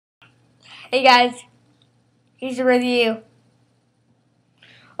Hey guys, here's a review.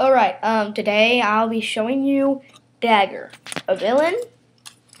 Alright, today I'll be showing you Dagger, a villain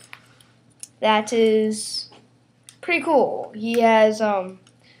that is pretty cool. He has an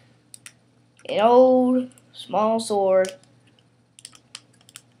old small sword,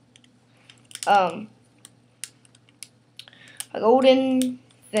 a golden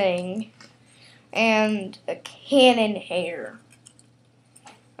thing, and a cannon hair,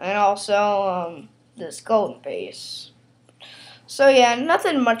 and also this golden face. So yeah,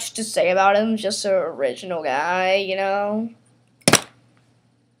 nothing much to say about him, just an original guy, you know.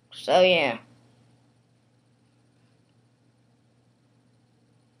 So yeah.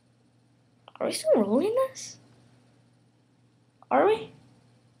 Are we still rolling this? Are we?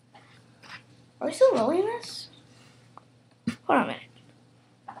 Are we still rolling this? Hold on a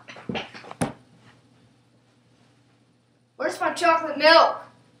minute. Where's my chocolate milk?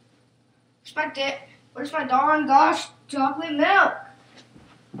 Where's my darn gosh chocolate milk?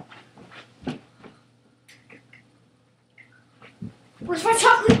 Where's my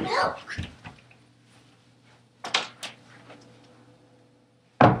chocolate milk?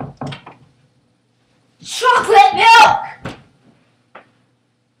 Chocolate milk!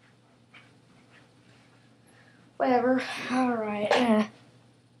 Whatever. Alright.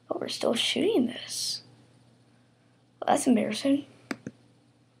 But we're still shooting this. Well, that's embarrassing.